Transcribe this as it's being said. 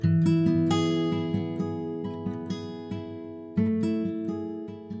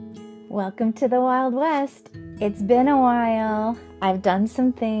Welcome to the Wild West. It's been a while. I've done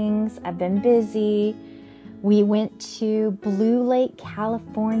some things. I've been busy. We went to Blue Lake,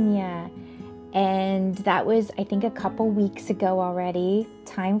 California, and that was, I think, a couple weeks ago already.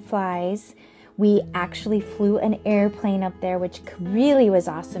 Time flies. We actually flew an airplane up there, which really was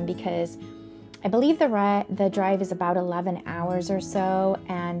awesome because I believe the drive is about 11 hours or so,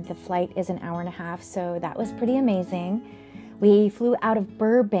 and the flight is an hour and a half, so that was pretty amazing. We flew out of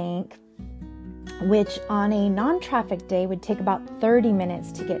Burbank, which on a non-traffic day would take about 30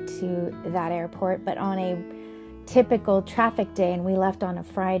 minutes to get to that airport, but on a typical traffic day, and we left on a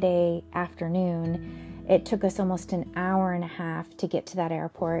Friday afternoon, it took us almost an hour and a half to get to that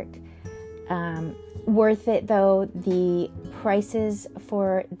airport. Worth it though. The prices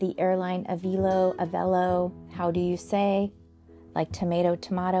for the airline Avelo, how do you say? Like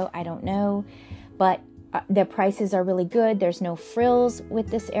tomato, I don't know, but the prices are really good. There's no frills with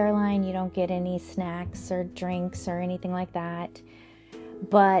this airline. You don't get any snacks or drinks or anything like that.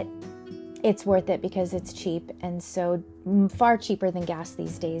 But it's worth it because it's cheap, and so far cheaper than gas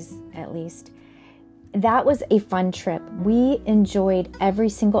these days, at least. That was a fun trip. We enjoyed every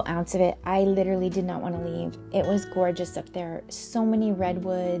single ounce of it. I literally did not want to leave. It was gorgeous up there. So many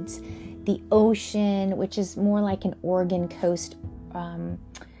redwoods, the ocean, which is more like an Oregon coast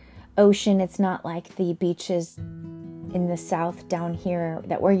ocean. It's not like the beaches in the south down here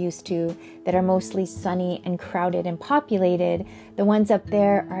that we're used to that are mostly sunny and crowded and populated. The ones up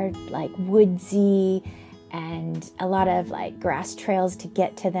there are like woodsy and a lot of like grass trails to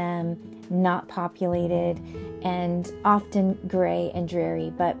get to them, not populated, and often gray and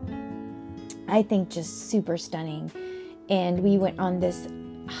dreary, but I think just super stunning. And we went on this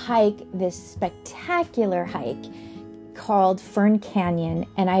hike, this spectacular hike called Fern Canyon,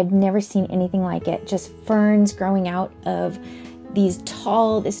 and I've never seen anything like it. Just ferns growing out of this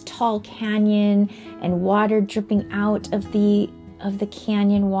tall canyon, and water dripping out of the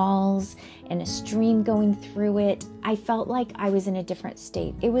canyon walls, and a stream going through it. I felt like I was in a different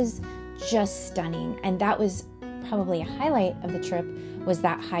state. It was just stunning, and that was probably a highlight of the trip, was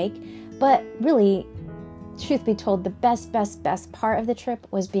that hike. But really, truth be told, the best part of the trip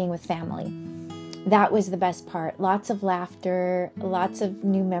was being with family. That was the best part. Lots of laughter, lots of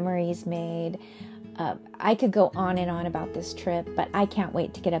new memories made. I could go on and on about this trip, but I can't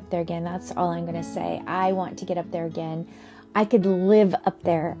wait to get up there again. That's all I'm going to say. I want to get up there again. I could live up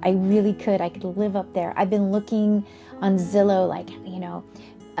there. I really could. I could live up there. I've been looking on Zillow,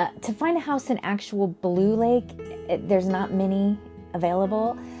 to find a house in actual Blue Lake. There's not many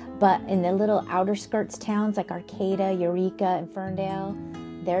available, but in the little outer skirts towns like Arcata, Eureka, and Ferndale,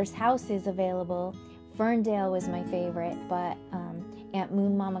 there's houses available. Ferndale was my favorite, but Aunt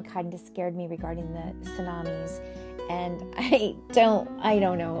Moon Mama kind of scared me regarding the tsunamis, and I don't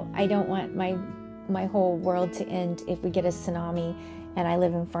know. I don't want my whole world to end if we get a tsunami and I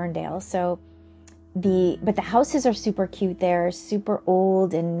live in Ferndale. So but the houses are super cute. They're super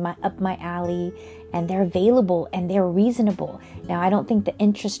old and up my alley, and they're available and they're reasonable. Now, I don't think the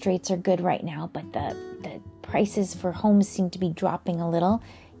interest rates are good right now, but the prices for homes seem to be dropping a little.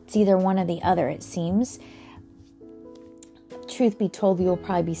 It's either one or the other, it seems. Truth be told, we will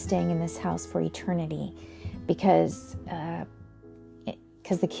probably be staying in this house for eternity because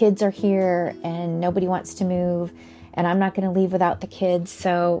the kids are here and nobody wants to move, and I'm not going to leave without the kids.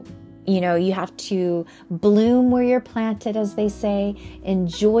 So, you have to bloom where you're planted, as they say.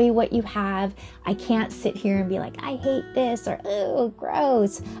 Enjoy what you have. I can't sit here and be like, I hate this, or, oh,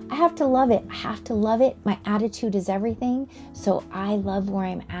 gross. I have to love it. My attitude is everything. So I love where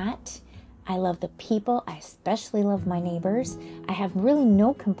I'm at. I love the people. I especially love my neighbors. I have really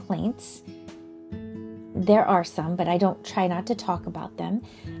no complaints. There are some, but I don't try not to talk about them.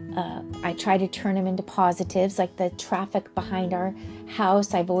 I try to turn them into positives, like the traffic behind our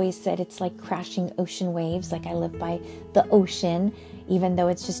house. I've always said it's like crashing ocean waves, like I live by the ocean, even though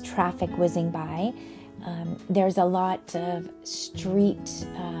it's just traffic whizzing by. There's a lot of street,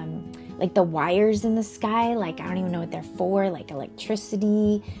 like the wires in the sky, like I don't even know what they're for, like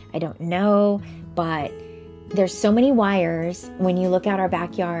electricity, I don't know, but there's so many wires when you look out our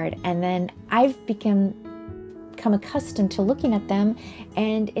backyard, and then I've become accustomed to looking at them,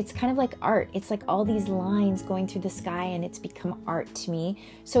 and it's kind of like art. It's like all these lines going through the sky, and it's become art to me.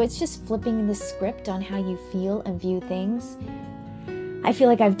 So it's just flipping the script on how you feel and view things. I feel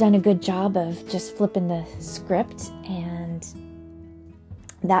like I've done a good job of just flipping the script, and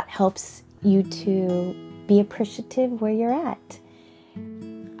that helps you to be appreciative where you're at.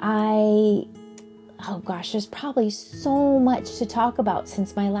 Oh gosh, there's probably so much to talk about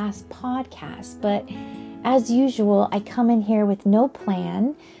since my last podcast, but as usual, I come in here with no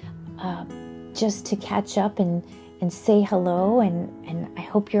plan. just to catch up and say hello. And I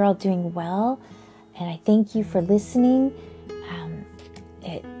hope you're all doing well. And I thank you for listening.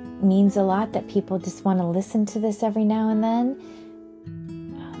 It means a lot that people just want to listen to this every now and then.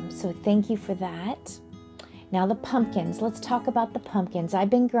 So thank you for that. Now the pumpkins. Let's talk about the pumpkins. I've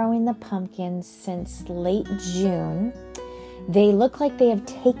been growing the pumpkins since late June. They look like they have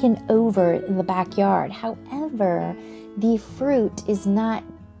taken over the backyard. However, the fruit is not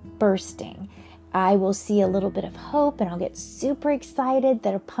bursting. I will see a little bit of hope and I'll get super excited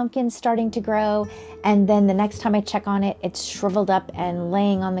that a pumpkin's starting to grow. And then the next time I check on it, it's shriveled up and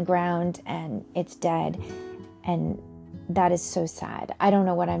laying on the ground and it's dead. And that is so sad. I don't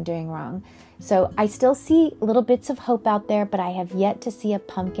know what I'm doing wrong. So I still see little bits of hope out there, but I have yet to see a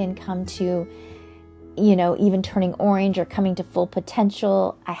pumpkin come to, even turning orange or coming to full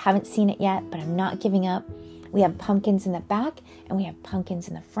potential. I haven't seen it yet, but I'm not giving up. We have pumpkins in the back and we have pumpkins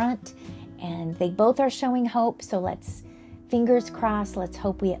in the front. And they both are showing hope. So fingers crossed, let's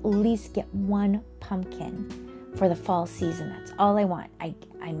hope we at least get one pumpkin for the fall season. That's all I want.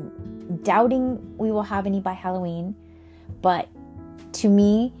 I'm doubting we will have any by Halloween. But to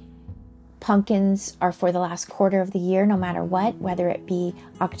me, pumpkins are for the last quarter of the year, no matter what, whether it be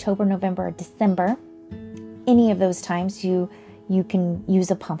October, November, or December. Any of those times you can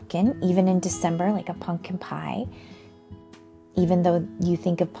use a pumpkin, even in December, like a pumpkin pie. Even though you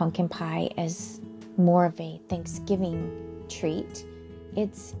think of pumpkin pie as more of a Thanksgiving treat,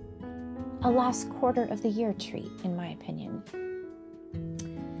 it's a last quarter of the year treat, in my opinion.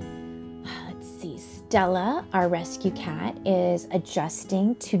 Let's see. Stella, our rescue cat, is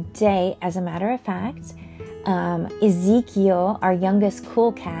adjusting today, as a matter of fact. Ezekiel, our youngest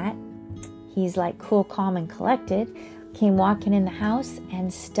cool cat, he's like cool, calm, and collected, came walking in the house,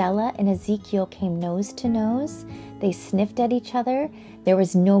 and Stella and Ezekiel came nose to nose. They sniffed at each other. There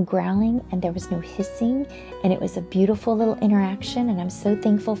was no growling and there was no hissing, and it was a beautiful little interaction, and I'm so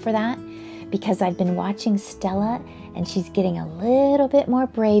thankful for that because I've been watching Stella and she's getting a little bit more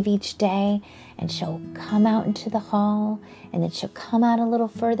brave each day, and she'll come out into the hall and then she'll come out a little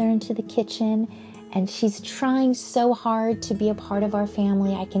further into the kitchen, and she's trying so hard to be a part of our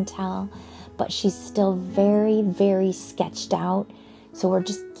family, I can tell. But she's still very, very sketched out. So we're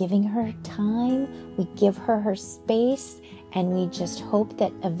just giving her time. We give her space, and we just hope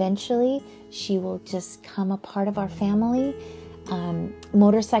that eventually she will just come a part of our family.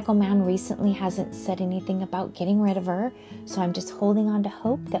 Motorcycle Man recently hasn't said anything about getting rid of her. So I'm just holding on to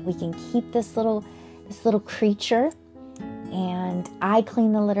hope that we can keep this little creature. And I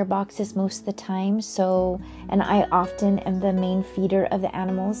clean the litter boxes most of the time. And I often am the main feeder of the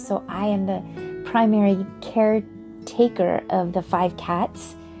animals. So I am the primary caretaker of the 5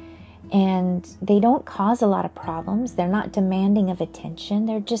 cats. And they don't cause a lot of problems. They're not demanding of attention.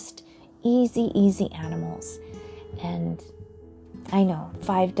 They're just easy animals. And I know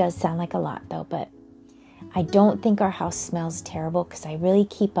 5 does sound like a lot though, but I don't think our house smells terrible because I really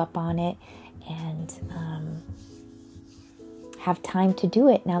keep up on it. And, have time to do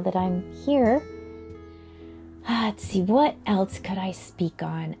it now that I'm here. Let's see, what else could I speak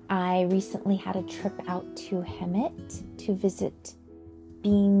on? I recently had a trip out to Hemet to visit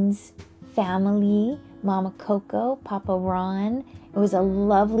Bean's family, Mama Coco, Papa Ron. It was a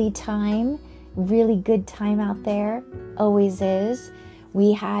lovely time, really good time out there, always is.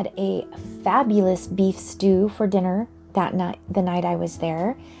 We had a fabulous beef stew for dinner that night, the night I was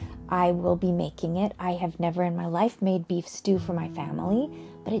there. I will be making it. I have never in my life made beef stew for my family,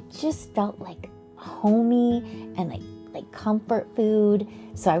 but it just felt like homey and like comfort food.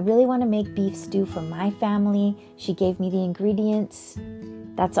 So I really want to make beef stew for my family. She gave me the ingredients.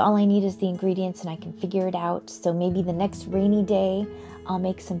 That's all I need is the ingredients, and I can figure it out. So maybe the next rainy day, I'll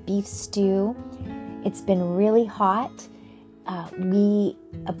make some beef stew. It's been really hot. We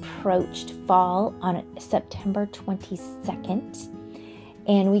approached fall on September 22nd.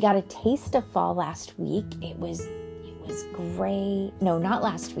 And we got a taste of fall last week. It was gray. No, not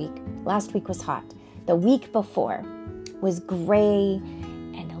last week. Last week was hot. The week before was gray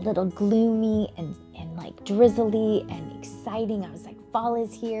and a little gloomy and like drizzly and exciting. I was like, fall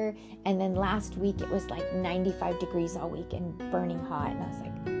is here. And then last week it was like 95 degrees all week and burning hot. And I was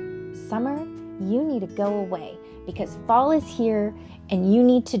like, summer, you need to go away because fall is here and you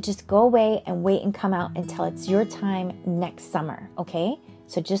need to just go away and wait and come out until it's your time next summer. Okay?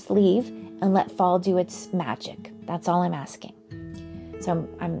 So just leave and let fall do its magic. That's all I'm asking. So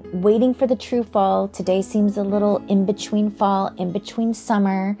I'm waiting for the true fall. Today seems a little in between fall, in between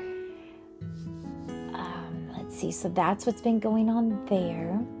summer. Let's see. So that's what's been going on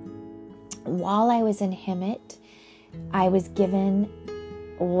there. While I was in Hemet, I was given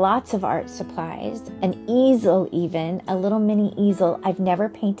lots of art supplies, an easel even, a little mini easel. I've never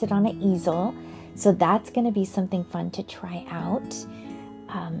painted on an easel, so that's going to be something fun to try out.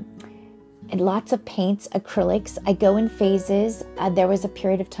 And lots of paints, acrylics. I go in phases. There was a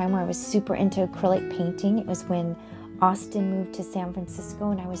period of time where I was super into acrylic painting. It was when Austin moved to San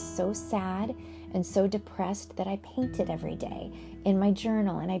Francisco, and I was so sad and so depressed that I painted every day in my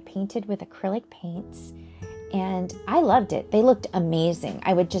journal, and I painted with acrylic paints, and I loved it. They looked amazing.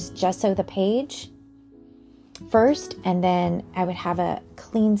 I would just gesso the page first, and then I would have a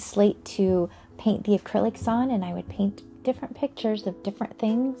clean slate to paint the acrylics on, and I would paint different pictures of different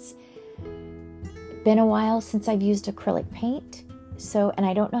things. Been a while since I've used acrylic paint, and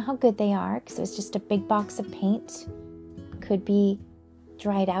I don't know how good they are because it was just a big box of paint. Could be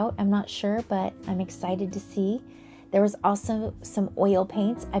dried out, I'm not sure, but I'm excited to see. There was also some oil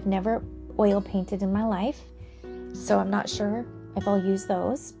paints. I've never oil painted in my life, so I'm not sure if I'll use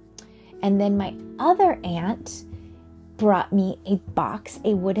those. And then my other aunt brought me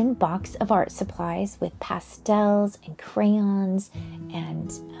a wooden box of art supplies with pastels and crayons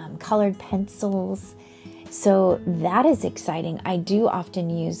and colored pencils. So that is exciting. I do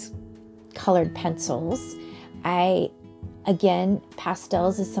often use colored pencils. Again,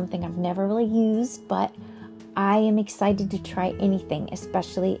 pastels is something I've never really used, but I am excited to try anything,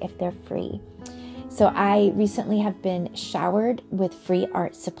 especially if they're free. So I recently have been showered with free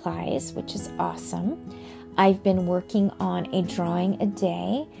art supplies, which is awesome. I've been working on a drawing a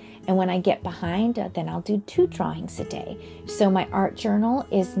day, and when I get behind, then I'll do 2 drawings a day. So my art journal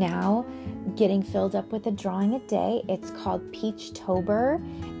is now getting filled up with a drawing a day. It's called Peachtober,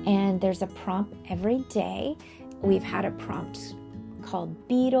 and there's a prompt every day. We've had a prompt called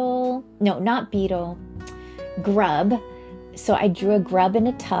grub. So I drew a grub in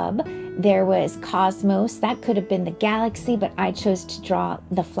a tub. There was cosmos. That could have been the galaxy, but I chose to draw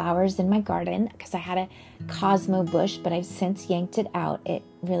the flowers in my garden because I had a cosmo bush, but I've since yanked it out. It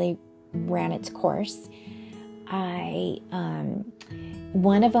really ran its course.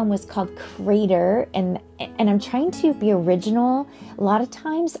 One of them was called Crater, and I'm trying to be original. A lot of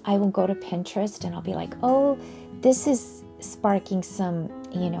times I will go to Pinterest and I'll be like, oh, this is sparking some,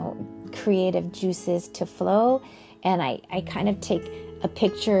 creative juices to flow. And I kind of take a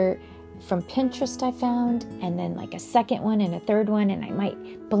picture from Pinterest I found, and then like a second one and a third one, and I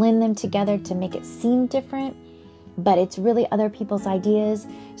might blend them together to make it seem different, but it's really other people's ideas.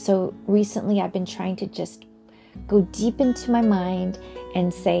 So recently I've been trying to just go deep into my mind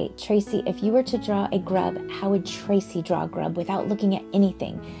and say, Tracy, if you were to draw a grub, how would Tracy draw a grub without looking at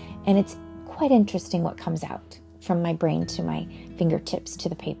anything? And it's quite interesting what comes out from my brain to my fingertips to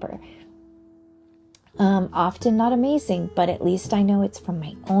the paper. Often not amazing, but at least I know it's from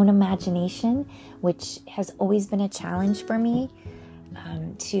my own imagination, which has always been a challenge for me,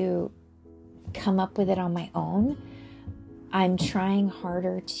 to come up with it on my own. I'm trying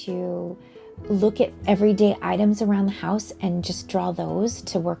harder to look at everyday items around the house and just draw those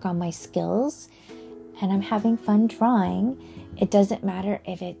to work on my skills. And I'm having fun drawing. It doesn't matter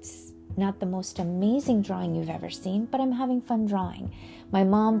if it's not the most amazing drawing you've ever seen, but I'm having fun drawing. My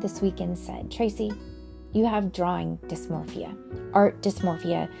mom this weekend said, Tracy, you have drawing dysmorphia, art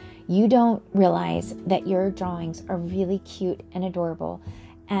dysmorphia. You don't realize that your drawings are really cute and adorable,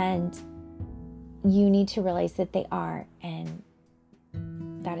 and you need to realize that they are, and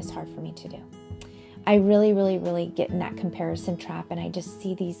that is hard for me to do. I really, really, really get in that comparison trap, and I just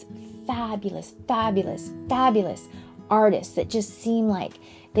see these fabulous, fabulous, fabulous artists that just seem like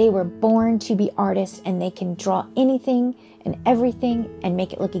they were born to be artists, and they can draw anything and everything and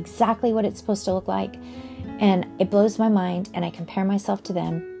make it look exactly what it's supposed to look like. And it blows my mind, and I compare myself to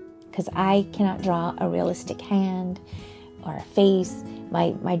them because I cannot draw a realistic hand or a face.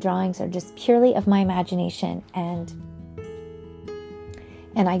 My drawings are just purely of my imagination, and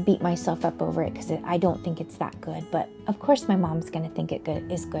I beat myself up over it because I don't think it's that good. But of course my mom's going to think it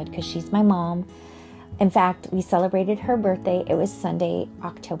is good because she's my mom. In fact, we celebrated her birthday. It was Sunday,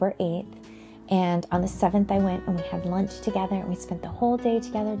 October 8th. And on the 7th, I went and we had lunch together, and we spent the whole day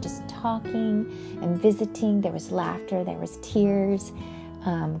together just talking and visiting. There was laughter, there was tears,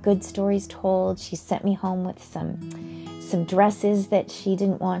 good stories told. She sent me home with some dresses that she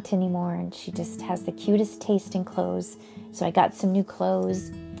didn't want anymore, and she just has the cutest taste in clothes. So I got some new clothes,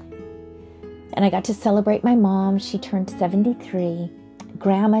 and I got to celebrate my mom. She turned 73.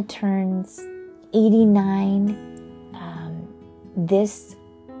 Grandma turns 89 this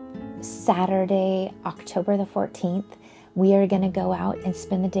Saturday, October the 14th. We are going to go out and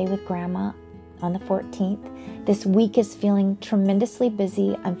spend the day with Grandma on the 14th. This week is feeling tremendously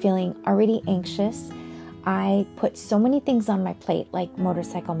busy. I'm feeling already anxious. I put so many things on my plate, like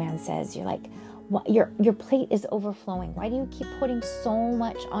Motorcycle Man says. You're like, your plate is overflowing. Why do you keep putting so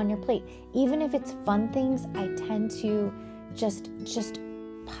much on your plate? Even if it's fun things, I tend to just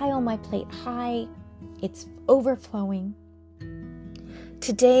pile my plate high. It's overflowing.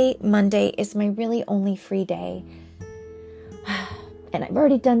 Today, Monday, is my really only free day. And I've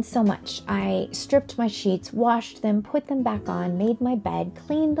already done so much. I stripped my sheets, washed them, put them back on, made my bed,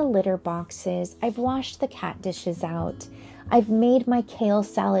 cleaned the litter boxes. I've washed the cat dishes out. I've made my kale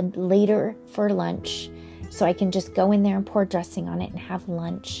salad later for lunch so I can just go in there and pour dressing on it and have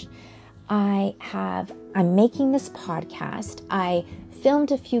lunch. I'm making this podcast. I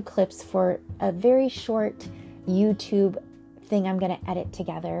filmed a few clips for a very short YouTube thing I'm going to edit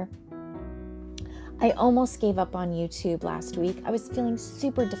together. I almost gave up on YouTube last week. I was feeling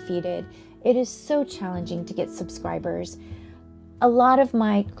super defeated. It is so challenging to get subscribers. A lot of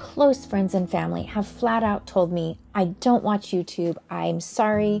my close friends and family have flat out told me, I don't watch YouTube. I'm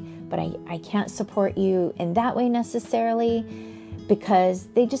sorry, but I can't support you in that way necessarily, because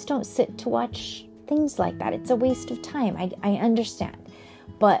they just don't sit to watch things like that. It's a waste of time. I understand.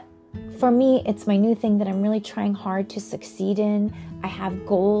 But for me, it's my new thing that I'm really trying hard to succeed in. I have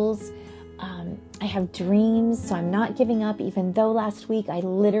goals. I have dreams, so I'm not giving up, even though last week I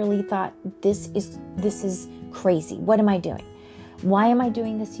literally thought, this is crazy. What am I doing? Why am I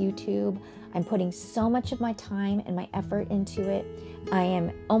doing this YouTube? I'm putting so much of my time and my effort into it. I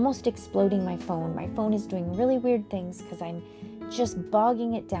am almost exploding my phone. My phone is doing really weird things because I'm just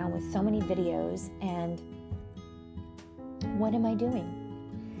bogging it down with so many videos. And what am I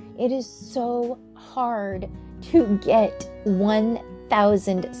doing? It is so hard to get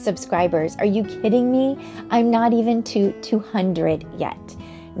 1,000 subscribers. Are you kidding me? I'm not even to 200 yet.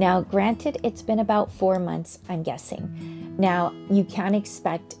 Now, granted, it's been about 4 months, I'm guessing. Now, you can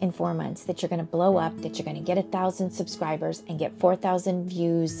expect in 4 months that you're going to blow up, that you're going to get 1,000 subscribers and get 4,000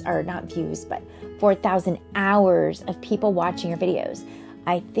 views, or not views, but 4,000 hours of people watching your videos.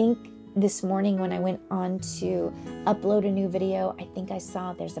 I think this morning when I went on to upload a new video, I think I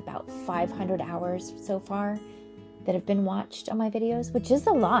saw there's about 500 hours so far that have been watched on my videos, which is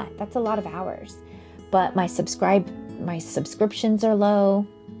a lot. That's a lot of hours. But my subscriptions are low.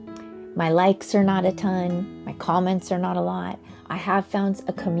 My likes are not a ton. My comments are not a lot. I have found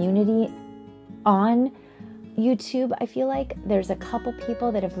a community on YouTube. I feel like there's a couple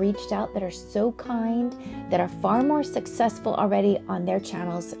people that have reached out that are so kind, that are far more successful already on their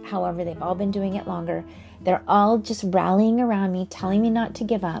channels. However, they've all been doing it longer. They're all just rallying around me, telling me not to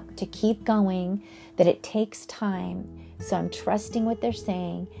give up, to keep going, that it takes time. So I'm trusting what they're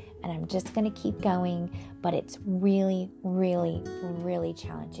saying, and I'm just going to keep going. But it's really, really, really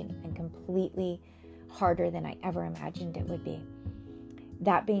challenging and completely harder than I ever imagined it would be.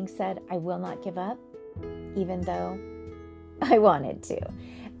 That being said, I will not give up, even though I wanted to.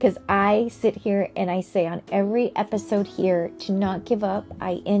 Because I sit here and I say on every episode here to not give up.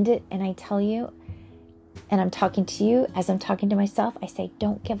 I end it and I tell you, and I'm talking to you as I'm talking to myself, I say,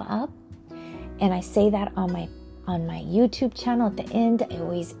 don't give up. And I say that on my YouTube channel at the end. I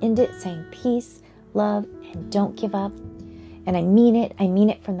always end it saying peace, love, and don't give up. And I mean it. I mean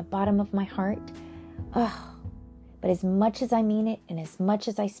it from the bottom of my heart. Oh, but as much as I mean it and as much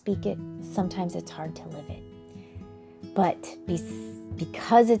as I speak it, sometimes it's hard to live it. But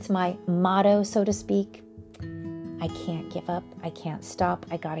because it's my motto, so to speak, I can't give up. I can't stop.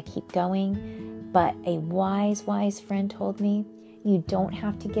 I got to keep going. But a wise friend told me, you don't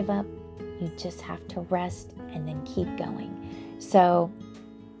have to give up. You just have to rest and then keep going. So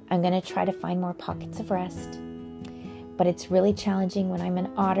I'm going to try to find more pockets of rest. But it's really challenging when I'm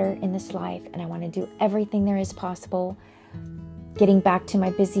an otter in this life and I want to do everything there is possible. Getting back to my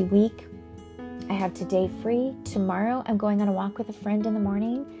busy week, I have today free. Tomorrow I'm going on a walk with a friend in the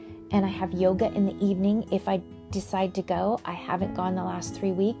morning, and I have yoga in the evening if I decide to go. I haven't gone the last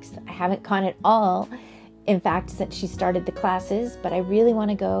 3 weeks. I haven't gone at all, in fact, since she started the classes, but I really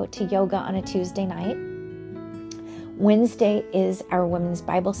want to go to yoga on a Tuesday night. Wednesday is our women's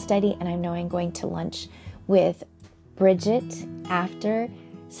Bible study, and I know I'm going to lunch with Bridget after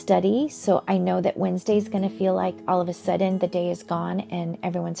study. So I know that Wednesday is going to feel like all of a sudden the day is gone and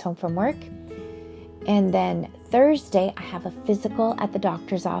everyone's home from work. And then Thursday, I have a physical at the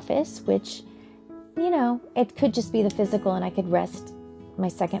doctor's office, which, it could just be the physical and I could rest my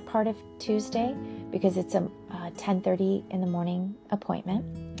second part of Tuesday because it's a 10:30 in the morning appointment.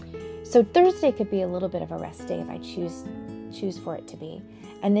 So Thursday could be a little bit of a rest day if I choose for it to be.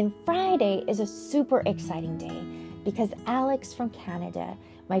 And then Friday is a super exciting day because Alex from Canada,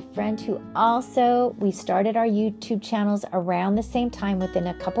 my friend who also, we started our YouTube channels around the same time within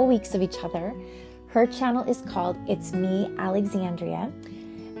a couple weeks of each other. Her channel is called It's Me, Alexandria.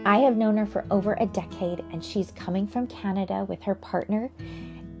 I have known her for over a decade, and she's coming from Canada with her partner,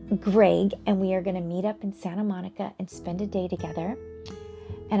 Greg, and we are going to meet up in Santa Monica and spend a day together.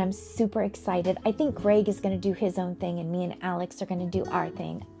 And I'm super excited. I think Greg is going to do his own thing, and me and Alex are going to do our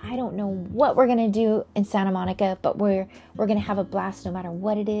thing. I don't know what we're going to do in Santa Monica, but we're going to have a blast no matter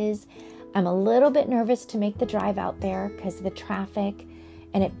what it is. I'm a little bit nervous to make the drive out there because of the traffic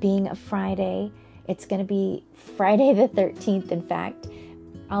and it being a Friday. It's going to be Friday the 13th, in fact.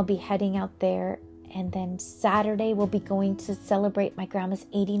 I'll be heading out there, and then Saturday we'll be going to celebrate my grandma's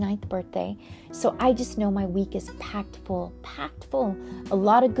 89th birthday. So I just know my week is packed full. A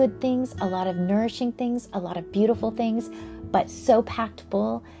lot of good things, a lot of nourishing things, a lot of beautiful things, but so packed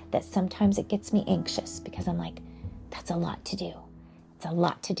full that sometimes it gets me anxious because I'm like, that's a lot to do. It's a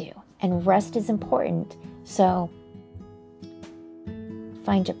lot to do. And rest is important. So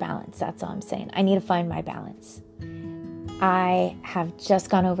find your balance. That's all I'm saying. I need to find my balance. I have just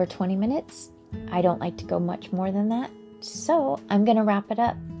gone over 20 minutes. I don't like to go much more than that. So I'm going to wrap it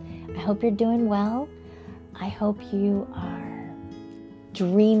up. I hope you're doing well. I hope you are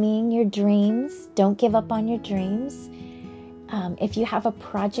dreaming your dreams. Don't give up on your dreams. If you have a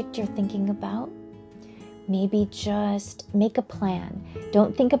project you're thinking about, maybe just make a plan.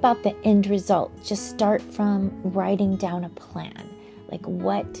 Don't think about the end result. Just start from writing down a plan. Like,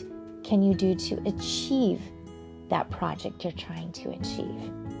 what can you do to achieve that project you're trying to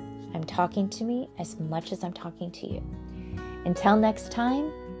achieve? I'm talking to me as much as I'm talking to you. Until next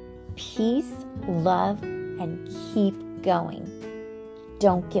time, peace, love, and keep going.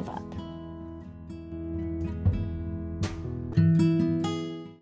 Don't give up.